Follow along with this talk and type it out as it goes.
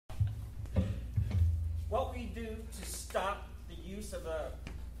what we do to stop the use of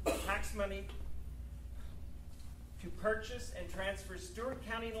tax money to purchase and transfer Stewart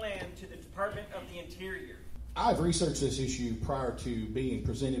County land to the Department of the Interior. I've researched this issue prior to being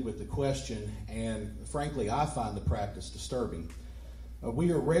presented with the question, and frankly, I find the practice disturbing.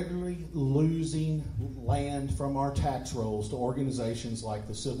 We are regularly losing land from our tax rolls to organizations like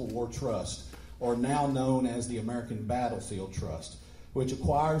the Civil War Trust, or now known as the American Battlefield Trust, which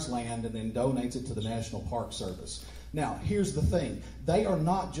acquires land and then donates it to the National Park Service. Now, here's the thing. They are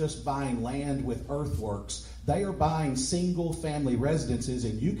not just buying land with earthworks. They are buying single-family residences,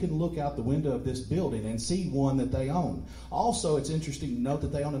 and you can look out the window of this building and see one that they own. Also, it's interesting to note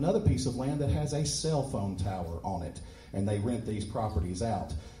that they own another piece of land that has a cell phone tower on it, and they rent these properties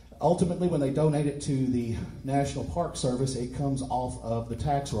out. Ultimately, when they donate it to the National Park Service, it comes off of the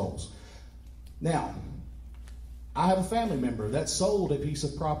tax rolls. Now, I have a family member that sold a piece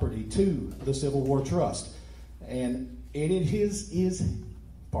of property to the Civil War Trust, and it is his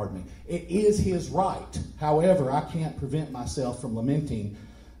right. However, I can't prevent myself from lamenting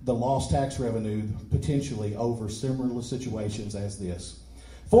the lost tax revenue potentially over similar situations as this.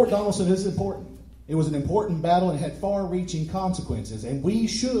 Fort Donelson is important. It was an important battle and had far-reaching consequences, and we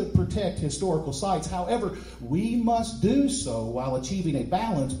should protect historical sites. However, we must do so while achieving a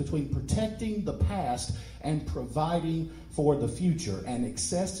balance between protecting the past and providing for the future. And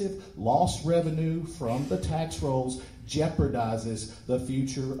excessive lost revenue from the tax rolls jeopardizes the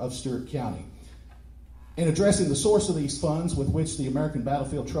future of Stewart County. In addressing the source of these funds with which the American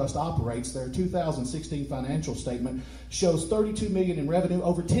Battlefield Trust operates, their 2016 financial statement shows $32 million in revenue,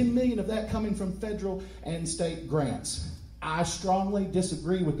 over $10 million of that coming from federal and state grants. I strongly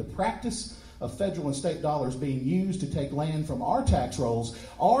disagree with the practice of federal and state dollars being used to take land from our tax rolls,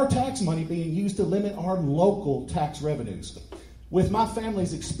 our tax money being used to limit our local tax revenues. With my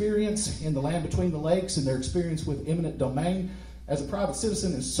family's experience in the land between the lakes and their experience with eminent domain, as a private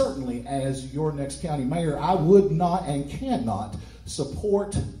citizen and certainly as your next county mayor, I would not and cannot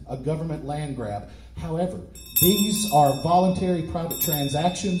support a government land grab. However, these are voluntary private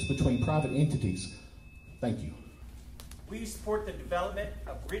transactions between private entities. Thank you. Will you support the development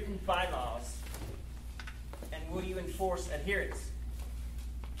of written bylaws, and will you enforce adherence?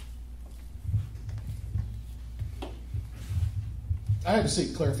 I had to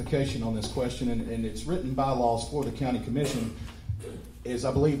seek clarification on this question, and it's written bylaws for the county commission is,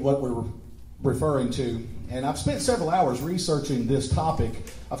 I believe, what we're referring to. And I've spent several hours researching this topic.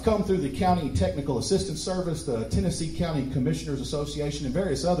 I've come through the County Technical Assistance Service, the Tennessee County Commissioners Association, and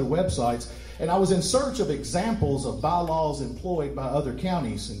various other websites, and I was in search of examples of bylaws employed by other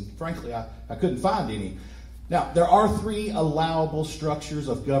counties, and frankly, I couldn't find any. Now, there are 3 allowable structures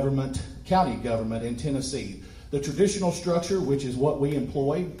of government, county government in Tennessee. The traditional structure, which is what we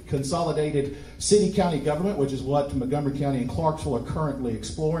employ, consolidated city-county government, which is what Montgomery County and Clarksville are currently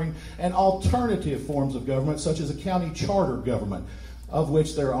exploring, and alternative forms of government, such as a county charter government, of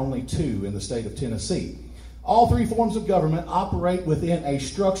which there are only 2 in the state of Tennessee. All 3 forms of government operate within a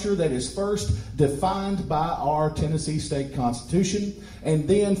structure that is first defined by our Tennessee State Constitution, and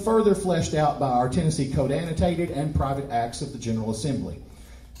then further fleshed out by our Tennessee Code Annotated and private acts of the General Assembly.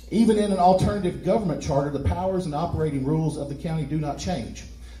 Even in an alternative government charter, the powers and operating rules of the county do not change.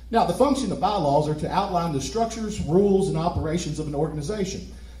 Now, the function of bylaws are to outline the structures, rules, and operations of an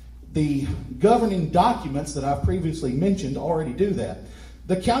organization. The governing documents that I've previously mentioned already do that.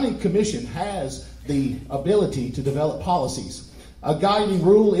 The county commission has the ability to develop policies. A guiding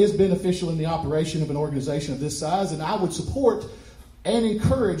rule is beneficial in the operation of an organization of this size, and I would support and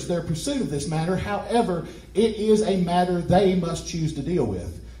encourage their pursuit of this matter. However, it is a matter they must choose to deal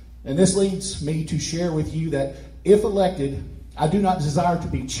with. And this leads me to share with you that if elected, I do not desire to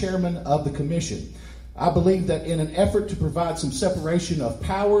be chairman of the commission. I believe that in an effort to provide some separation of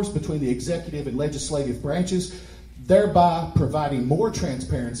powers between the executive and legislative branches, thereby providing more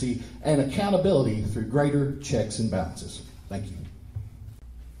transparency and accountability through greater checks and balances. Thank you.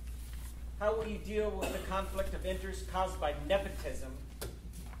 How will you deal with the conflict of interest caused by nepotism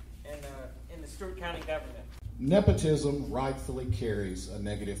in the Stewart County government? Nepotism rightfully carries a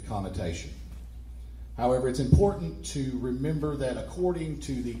negative connotation. However, it's important to remember that according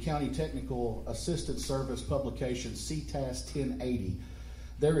to the County Technical Assistance Service publication CTAS 1080,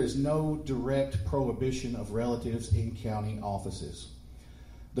 there is no direct prohibition of relatives in county offices.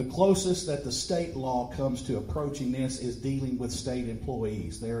 The closest that the state law comes to approaching this is dealing with state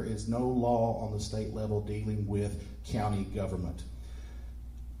employees. There is no law on the state level dealing with county government.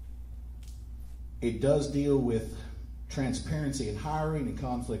 It does deal with transparency in hiring and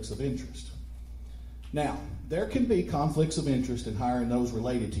conflicts of interest. Now, there can be conflicts of interest in hiring those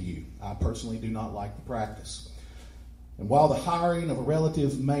related to you. I personally do not like the practice. And while the hiring of a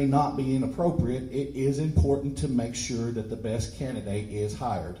relative may not be inappropriate, it is important to make sure that the best candidate is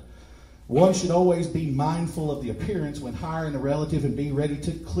hired. One should always be mindful of the appearance when hiring a relative and be ready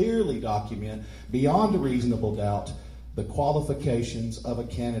to clearly document, beyond a reasonable doubt, the qualifications of a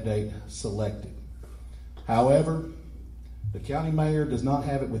candidate selected. However, the county mayor does not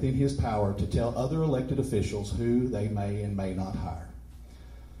have it within his power to tell other elected officials who they may and may not hire.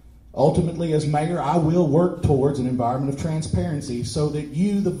 Ultimately, as mayor, I will work towards an environment of transparency so that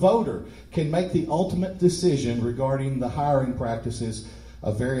you, the voter, can make the ultimate decision regarding the hiring practices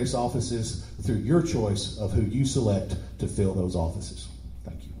of various offices through your choice of who you select to fill those offices.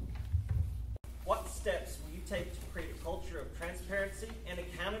 Thank you. What steps will you take to create a culture of transparency and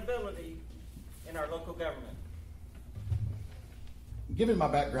accountability in our local government? Given my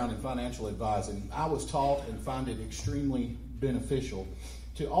background in financial advising, I was taught and find it extremely beneficial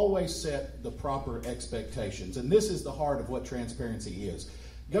to always set the proper expectations. And this is the heart of what transparency is.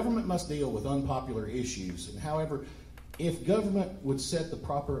 Government must deal with unpopular issues. And however, if government would set the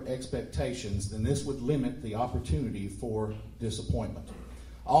proper expectations, then this would limit the opportunity for disappointment.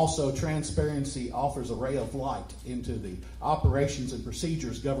 Also, transparency offers a ray of light into the operations and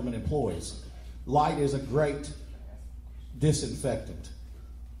procedures government employs. Light is a great disinfectant.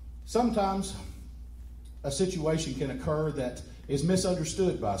 Sometimes a situation can occur that is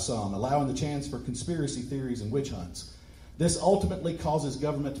misunderstood by some, allowing the chance for conspiracy theories and witch hunts. This ultimately causes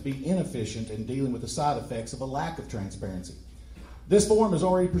government to be inefficient in dealing with the side effects of a lack of transparency. This forum has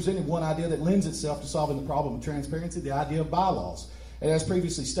already presented one idea that lends itself to solving the problem of transparency, the idea of bylaws. And as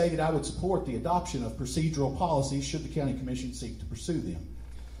previously stated, I would support the adoption of procedural policies should the County Commission seek to pursue them.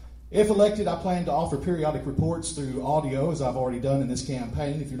 If elected, I plan to offer periodic reports through audio, as I've already done in this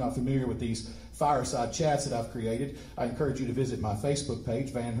campaign. If you're not familiar with these fireside chats that I've created, I encourage you to visit my Facebook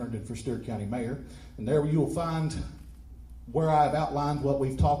page, Van Herndon for Stewart County Mayor. And there you will find where I've outlined what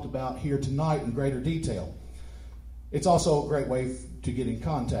we've talked about here tonight in greater detail. It's also a great way to get in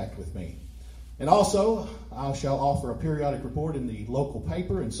contact with me. And also, I shall offer a periodic report in the local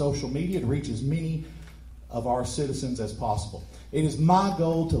paper and social media to reach as many of our citizens as possible. It is my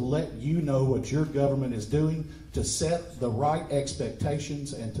goal to let you know what your government is doing, to set the right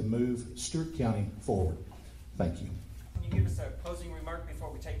expectations, and to move Stewart County forward. Thank you. Can you give us a closing remark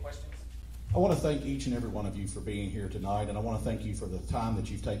before we take questions? I want to thank each and every one of you for being here tonight, and I want to thank you for the time that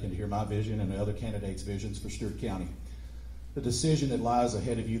you've taken to hear my vision and the other candidates' visions for Stewart County. The decision that lies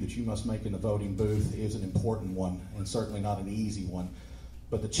ahead of you that you must make in the voting booth is an important one, and certainly not an easy one.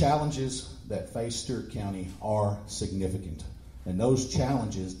 But the challenges that face Stewart County are significant, and those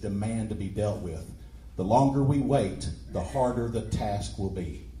challenges demand to be dealt with. The longer we wait, the harder the task will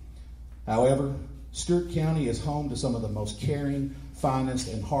be. However, Stewart County is home to some of the most caring, finest,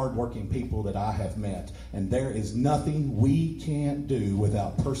 and hardworking people that I have met, and there is nothing we can't do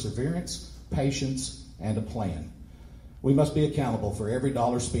without perseverance, patience, and a plan. We must be accountable for every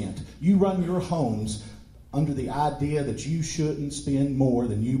dollar spent. You run your homes under the idea that you shouldn't spend more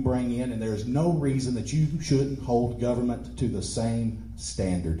than you bring in, and there's no reason that you shouldn't hold government to the same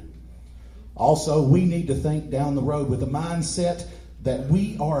standard. Also, we need to think down the road with a mindset that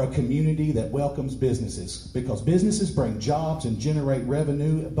we are a community that welcomes businesses, because businesses bring jobs and generate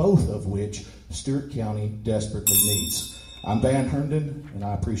revenue, both of which Stewart County desperately needs. I'm Van Herndon, and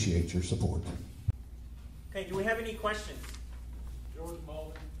I appreciate your support. Okay, do we have any questions? George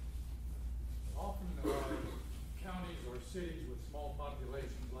Mullen. Often counties or cities with small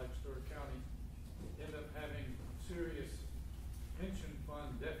populations like Stewart County end up having serious pension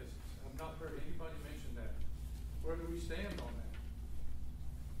fund deficits. I've not heard anybody mention that. Where do we stand on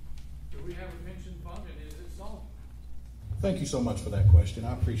that? Do we have a pension fund, and is it solvent? Thank you so much for that question.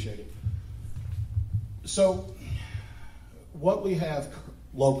 I appreciate it. So, what we have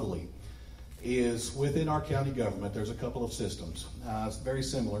locally is within our county government, there's a couple of systems. It's very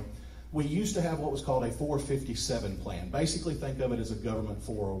similar. We used to have what was called a 457 plan. Basically, think of it as a government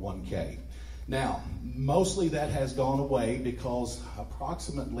 401k. Now, mostly that has gone away because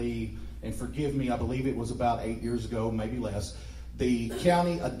approximately, and forgive me, I believe it was about 8 years ago, maybe less, the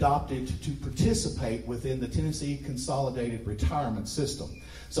county adopted to participate within the Tennessee Consolidated Retirement System.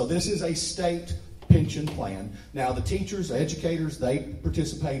 So this is a state pension plan. Now, the teachers, educators, they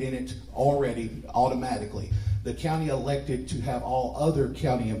participate in it already automatically. The county elected to have all other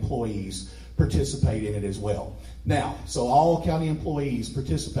county employees participate in it as well. Now, so all county employees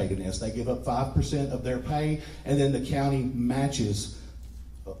participate in this. They give up 5% of their pay, and then the county matches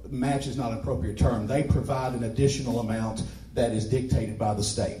not an appropriate term. They provide an additional amount that is dictated by the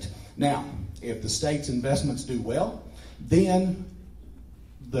state. Now, If the state's investments do well, then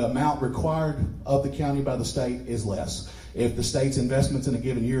the amount required of the county by the state is less. If the state's investments in a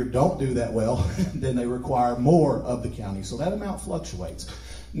given year don't do that well, then they require more of the county. So that amount fluctuates.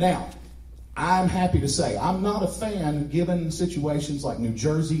 Now, I'm happy to say I'm not a fan, given situations like New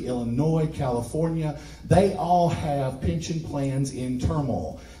Jersey, Illinois, California. They all have pension plans in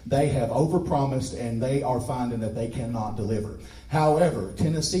turmoil. They have overpromised and they are finding that they cannot deliver. However,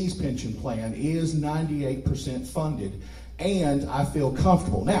 Tennessee's pension plan is 98% funded, and I feel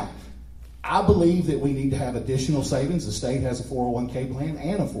comfortable. Now, I believe that we need to have additional savings. The state has a 401k plan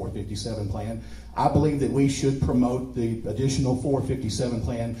and a 457 plan. I believe that we should promote the additional 457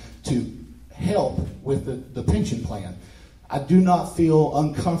 plan to help with the pension plan. I do not feel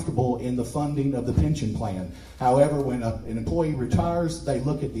uncomfortable in the funding of the pension plan. However, when an employee retires, they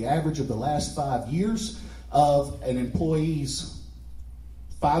look at the average of the last 5 years of an employee's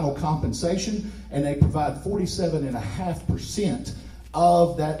final compensation, and they provide 47.5%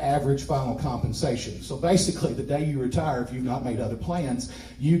 of that average final compensation. So basically, the day you retire, if you've not made other plans,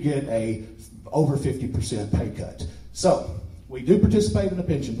 you get a over 50% pay cut. So we do participate in a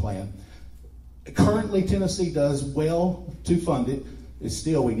pension plan. Currently, Tennessee does well to fund it. It's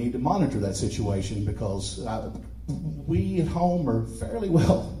still, we need to monitor that situation because we at home are fairly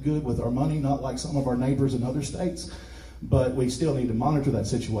well good with our money, not like some of our neighbors in other states. But we still need to monitor that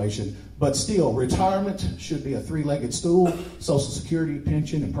situation. But still, retirement should be a three-legged stool: Social Security,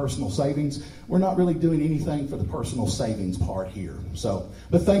 pension, and personal savings. We're not really doing anything for the personal savings part here.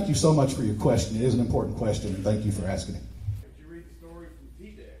 But thank you so much for your question. It is an important question, and thank you for asking it. Did you read the story from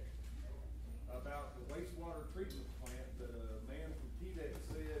TDEC about the wastewater treatment plant? The man from TDEC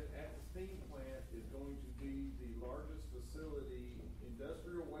said at the steam plant is going to be the largest facility,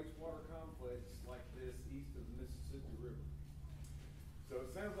 industrial wastewater complex like this east of the Mississippi River. So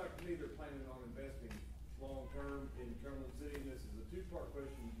it sounds like to me they're planning on investing long term in Cumberland City, and this is a two-part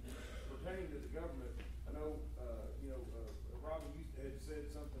question pertaining to the government. I know, Robin, you had said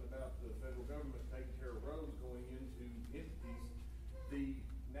something about the federal government taking care of roads going into entities. The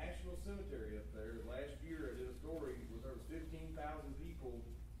National Cemetery up there, last year I did a story where there was 15,000 people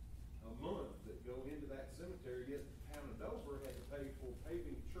a month that go into that cemetery, yet the town of Dover had to pay for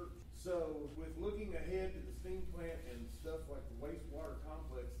paving church. So with looking ahead to the steam plant and stuff like the wastewater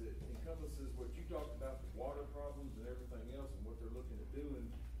complex that encompasses what you talked about, the water problems and everything else and what they're looking at doing,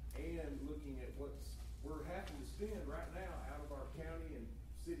 and looking at what's we're having to spend right now out of our county and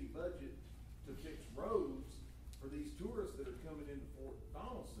city budget to fix roads for these tourists that are coming into Fort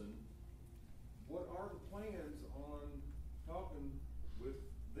Donaldson, what are the plans on talking with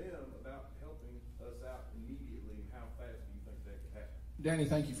them about helping us out immediately, and how fast do you think that could happen? Danny,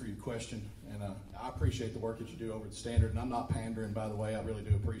 thank you for your question, and I appreciate the work that you do over at the Standard, and I'm not pandering, by the way. I really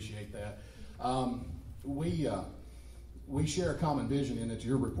do appreciate that. We share a common vision in that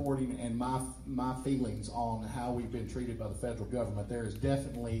you're reporting and my feelings on how we've been treated by the federal government. There is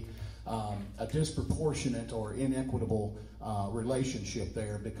definitely a disproportionate or inequitable relationship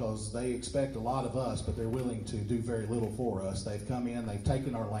there, because they expect a lot of us, but they're willing to do very little for us. They've come in, they've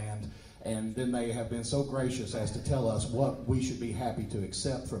taken our land, and then they have been so gracious as to tell us what we should be happy to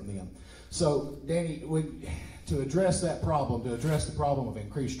accept from them. So, Danny, to address that problem, to address the problem of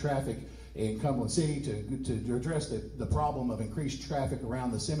increased traffic in Cumberland City, to address the problem of increased traffic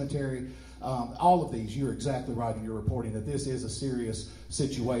around the cemetery, all of these, you're exactly right in your reporting that this is a serious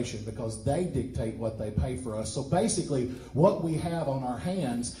situation because they dictate what they pay for us. So basically, what we have on our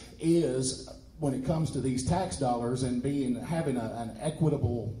hands is, when it comes to these tax dollars and having an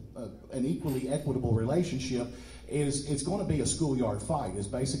equally equitable relationship, it's going to be a schoolyard fight, is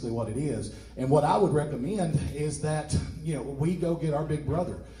basically what it is. And what I would recommend is that we go get our big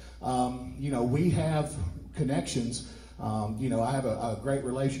brother. We have connections. I have a great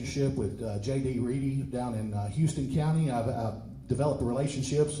relationship with J.D. Reedy down in Houston County. I've developed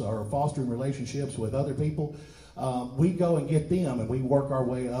relationships or fostering relationships with other people. We go and get them, and we work our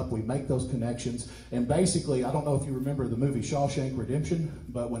way up. We make those connections. And basically, I don't know if you remember the movie Shawshank Redemption,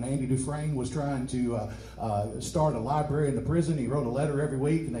 but when Andy Dufresne was trying to start a library in the prison, he wrote a letter every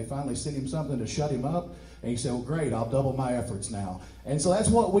week, and they finally sent him something to shut him up. And he said, well, great, I'll double my efforts now. And so that's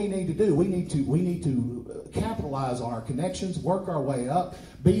what we need to do. We need to capitalize on our connections, work our way up,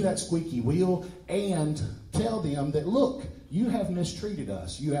 be that squeaky wheel, and tell them that, look, you have mistreated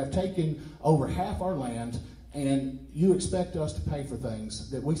us. You have taken over half our land, and you expect us to pay for things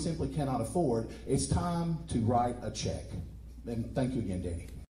that we simply cannot afford. It's time to write a check. And thank you again, Danny.